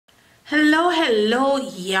Hello,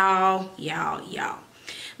 y'all.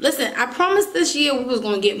 Listen, I promised this year we was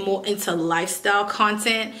going to get more into lifestyle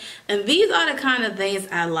content, and these are the kind of things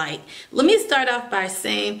I like. Let me start off by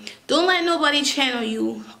saying, don't let nobody channel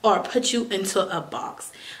you or put you into a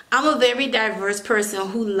box. I'm a very diverse person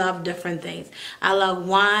who love different things. I love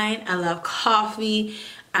wine, I love coffee,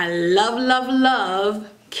 I love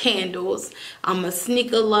candles. I'm a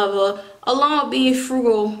Sneiko lover, along with being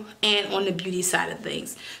frugal and on the beauty side of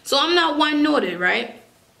things. So I'm not one-noted, right?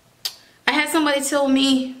 I had somebody tell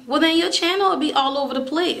me, well, then your channel will be all over the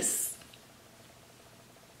place.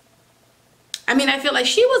 I mean, I feel like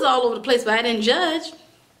she was all over the place, but I didn't judge.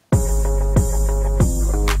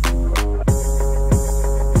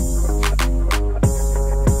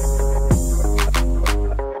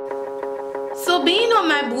 So being on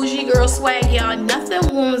my bougie girl swag, y'all,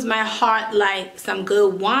 nothing warms my heart like some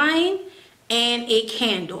good wine and a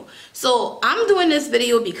candle. So I'm doing this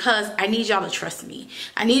video because I need y'all to trust me.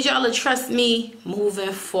 I need y'all to trust me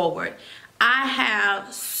moving forward. I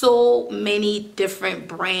have so many different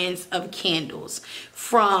brands of candles,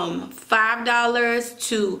 from $5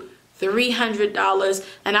 to $300,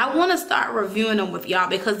 and I want to start reviewing them with y'all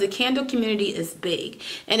because the candle community is big.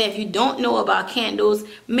 And if you don't know about candles,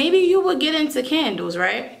 maybe you will get into candles,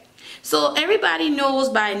 right? So everybody knows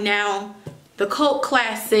by now the cult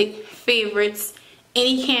classic favorites,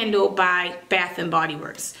 any candle by Bath and Body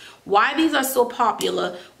Works. Why these are so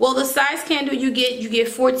popular? Well, the size candle you get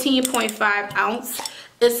 14.5 ounce.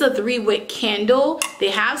 It's a 3-wick candle.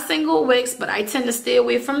 They have single wicks, but I tend to stay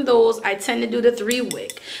away from those. I tend to do the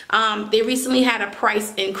 3-wick. They recently had a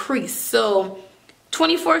price increase, so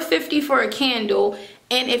 $24.50 for a candle,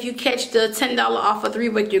 and if you catch the $10 off a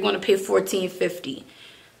 3-wick, you're going to pay $14.50.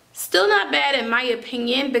 Still not bad in my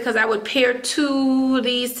opinion, because I would pair two of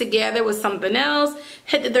these together with something else,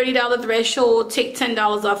 hit the $30 threshold, take $10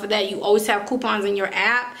 off of that. You always have coupons in your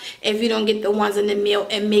app if you don't get the ones in the mail,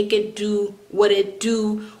 and make it do what it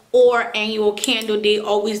do. Or annual candle day,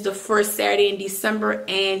 always the first Saturday in December,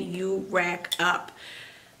 and you rack up.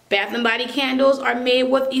 Bath and Body candles are made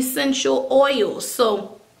with essential oils.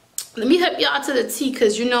 So let me help y'all to the T,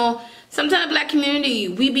 because you know, sometimes Black community,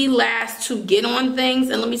 we be last to get on things.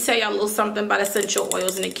 And let me tell y'all a little something about essential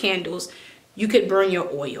oils and the candles. You could burn your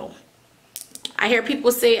oil. I hear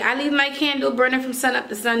people say, I leave my candle burning from sun up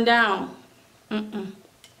to sundown.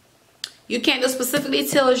 Your candle specifically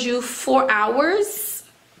tells you 4 hours.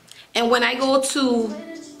 And when I go to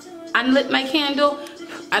unlit my candle,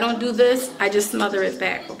 I don't do this. I just smother it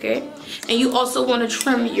back, okay? And you also want to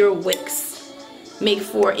trim your wicks. Make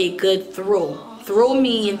for a good throw. Throw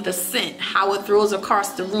means the scent, how it throws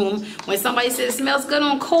across the room. When somebody says it smells good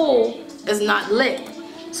on coal, it's not lit.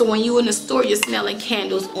 So when you in the store, you're smelling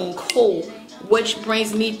candles on coal, which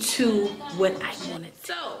brings me to what I wanted.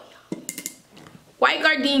 So, white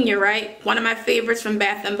gardenia, right? One of my favorites from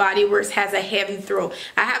Bath and Body Works, has a heavy throw.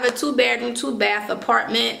 I have a 2-bedroom, 2-bath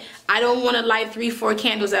apartment. I don't want to light 3-4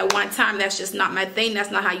 candles at one time. That's just not my thing. That's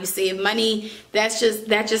not how you save money. That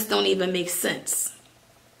just don't even make sense.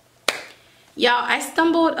 Y'all, I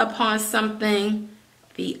stumbled upon something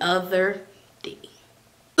the other day.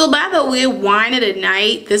 So by the way, wine of the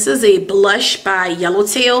night, this is a blush by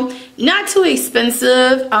Yellowtail. Not too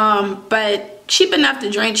expensive, but cheap enough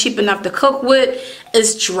to drink, cheap enough to cook with.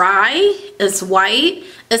 It's dry, it's white,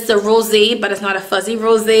 it's a rosé, but it's not a fuzzy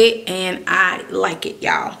rosé, and I like it,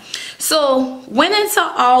 y'all. So went into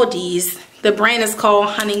Aldi's. The brand is called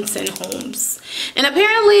Huntington Homes, and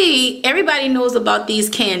apparently everybody knows about these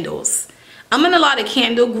candles. I'm in a lot of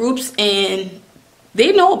candle groups and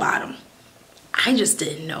they know about them. I just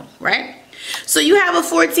didn't know, right? So you have a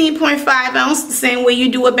 14.5 ounce, the same way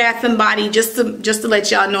you do a Bath and Body. Just to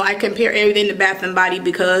let y'all know, I compare everything to Bath and Body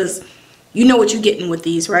because you know what you're getting with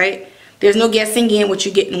these, right? There's no guessing in what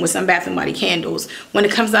you're getting with some Bath and Body candles. When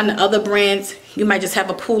it comes down to other brands, you might just have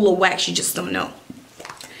a pool of wax, you just don't know.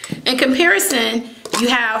 In comparison, you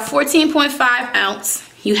have 14.5 ounce,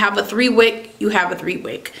 you have a 3-wick, you have a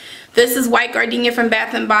 3-wick. This is white gardenia from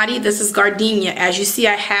Bath and Body. This is gardenia. As you see,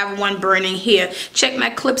 I have one burning here. Check my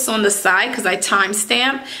clips on the side because I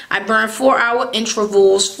timestamp. I burn 4-hour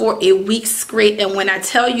intervals for a week straight. And when I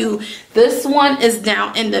tell you, this one is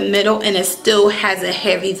down in the middle and it still has a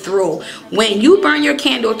heavy throw. When you burn your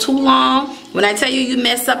candle too long, when I tell you you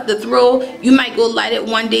mess up the throw, you might go light it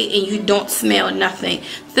one day and you don't smell nothing.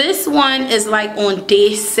 This one is like on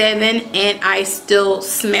day 7 and I still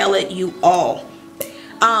smell it, you all.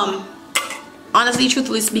 Honestly,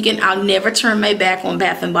 truthfully speaking, I'll never turn my back on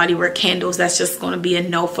Bath and Body Works candles. That's just going to be a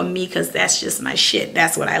no for me because that's just my shit.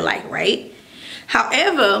 That's what I like, right?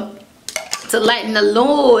 However, to lighten the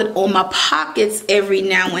load on my pockets every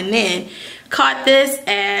now and then. Caught this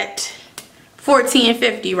at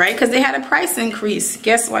 $14.50, right? Because they had a price increase.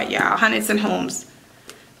 Guess what, y'all? Huntington Homes,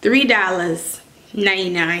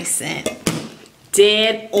 $3.99.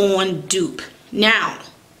 Dead on dupe. Now,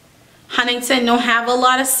 Huntington don't have a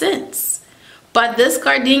lot of scents, but this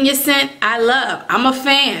gardenia scent I love. I'm a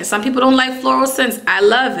fan. Some people don't like floral scents. I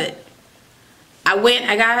love it.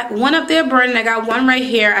 I got one up there burning. I got one right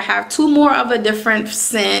here. I have 2 more of a different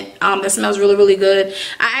scent that smells really, really good.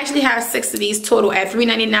 I actually have 6 of these total at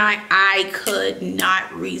 $3.99. I could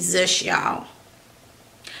not resist, y'all.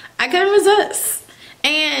 I couldn't resist.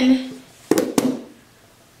 And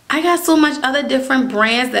I got so much other different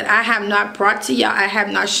brands that I have not brought to y'all. I have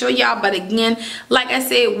not shown y'all. But again, like I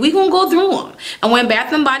said, we gonna go through them. And when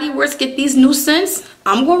Bath & Body Works get these new scents,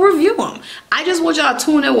 I'm gonna review them. I just want y'all to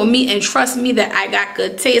tune in with me and trust me that I got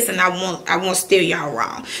good taste, and I won't steer y'all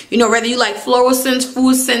wrong. You know, whether you like floral scents,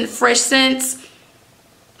 food scents, fresh scents,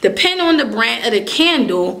 depending on the brand of the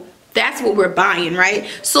candle, that's what we're buying, right?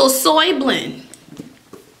 So soy blend.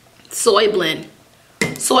 Soy blend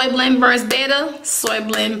burns better, soy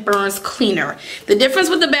blend burns cleaner. The difference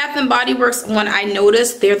with the Bath & Body Works one, I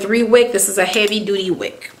noticed, they're 3 wick. This is a heavy duty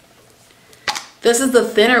wick. This is the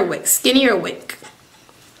thinner wick, skinnier wick.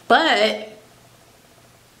 But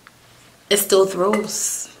it still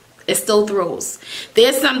throws. It still throws.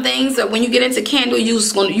 There's some things that when you get into candle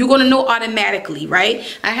use, you're gonna know automatically, right?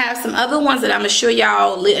 I have some other ones that I'm gonna show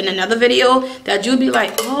y'all in another video that you'll be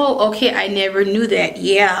like, oh, okay, I never knew that.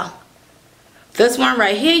 Yeah. This one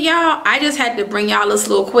right here, y'all, I just had to bring y'all this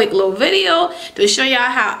quick little video to show y'all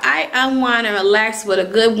how I unwind and relax with a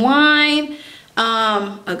good wine,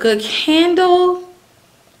 a good candle,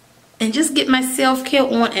 and just get my self-care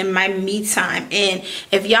on in my me time. And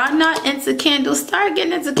if y'all not into candles, start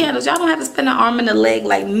getting into candles. Y'all don't have to spend an arm and a leg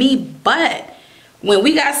like me, but when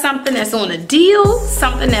we got something that's on a deal,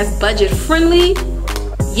 something that's budget friendly,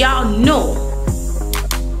 y'all know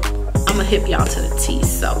I'm gonna hip y'all to the T.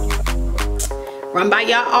 So run by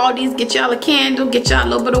y'all Aldi's, get y'all a candle, get y'all a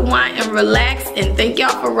little bit of wine and relax. And thank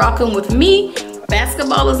y'all for rocking with me.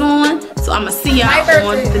 Basketball is on, so I'm gonna see y'all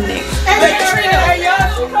on the next.